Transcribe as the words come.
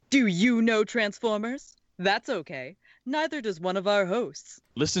Do you know Transformers? That's okay. Neither does one of our hosts.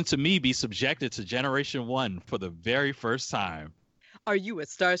 Listen to me be subjected to Generation 1 for the very first time. Are you a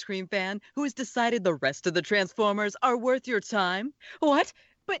Starscream fan who has decided the rest of the Transformers are worth your time? What?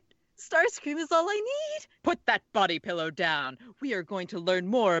 But Starscream is all I need. Put that body pillow down. We are going to learn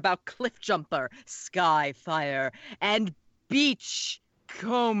more about Cliffjumper, Skyfire, and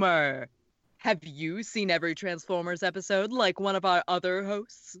Beachcomber. Have you seen every Transformers episode like one of our other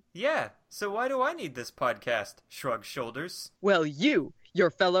hosts? Yeah, so why do I need this podcast? Shrug shoulders. Well, you,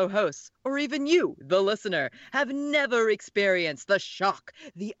 your fellow hosts, or even you, the listener, have never experienced the shock,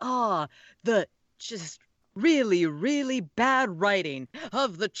 the awe, the just really, really bad writing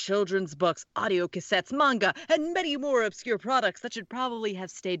of the children's books, audio cassettes, manga, and many more obscure products that should probably have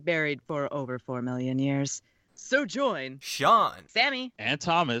stayed buried for over 4 million years. So join Sean. Sammy And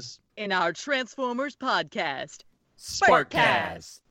Thomas. in our Transformers podcast, Sparkcast.